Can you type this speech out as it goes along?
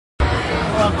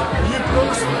you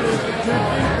personally, do you think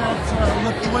that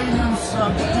Lithuanians,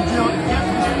 did you get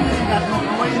the feeling that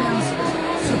Lithuanians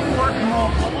support more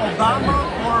Obama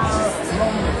or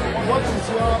Romney? What is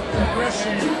your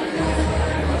impression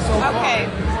so far? Okay.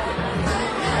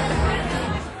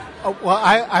 Well,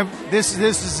 this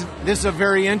is a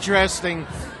very interesting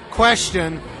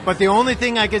question, but the only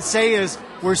thing I could say is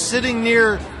we're sitting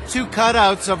near two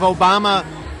cutouts of Obama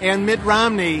and Mitt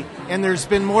Romney, and there's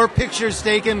been more pictures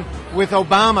taken with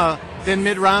Obama than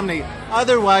Mitt Romney.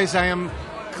 Otherwise, I am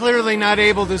clearly not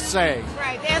able to say.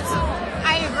 Right.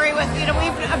 I agree with you.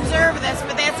 We've observed this,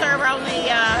 but that's our only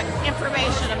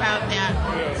information about that.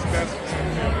 Yes, that's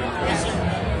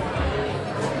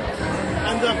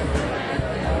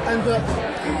And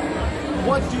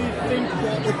what do you think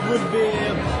it would be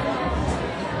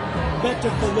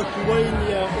better for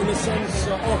Lithuania in the sense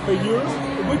of a Europe?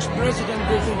 Which president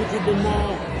do you think it would be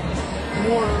more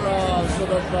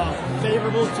sort of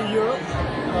favorable to Europe?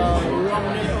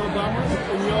 Romney or Obama,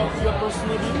 in your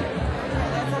personal view?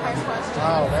 That's a hard question.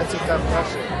 Wow, that's a tough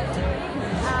question.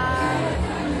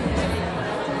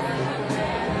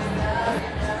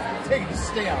 Take a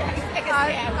stand.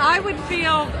 I would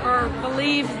feel or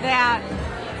believe that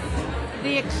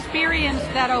the experience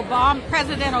that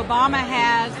President Obama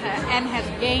has and has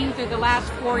gained through the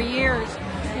last 4 years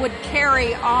would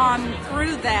carry on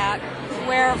through that,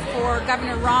 where for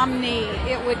Governor Romney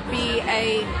it would be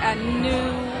a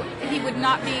new, he would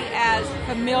not be as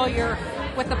familiar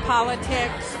with the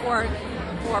politics or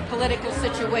political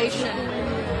situation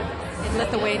in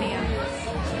Lithuania.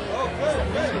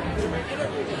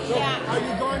 So are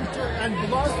you going to, and the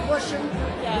last question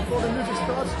before the music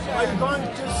starts, are you going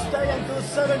to stay until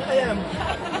 7 a.m.?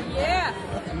 Yeah.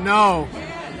 No.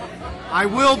 I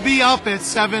will be up at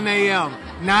 7 a.m.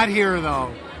 Not here,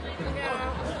 though.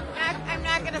 I'm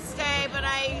not going to stay, but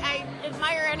I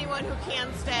admire anyone who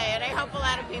can stay, and I hope a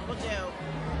lot of people do.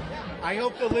 I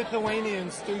hope the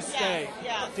Lithuanians do stay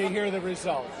yes. to hear the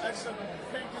results. Excellent.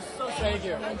 Thank you so much. Thank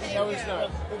you. That was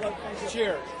nice.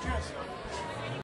 Cheers. Cheers.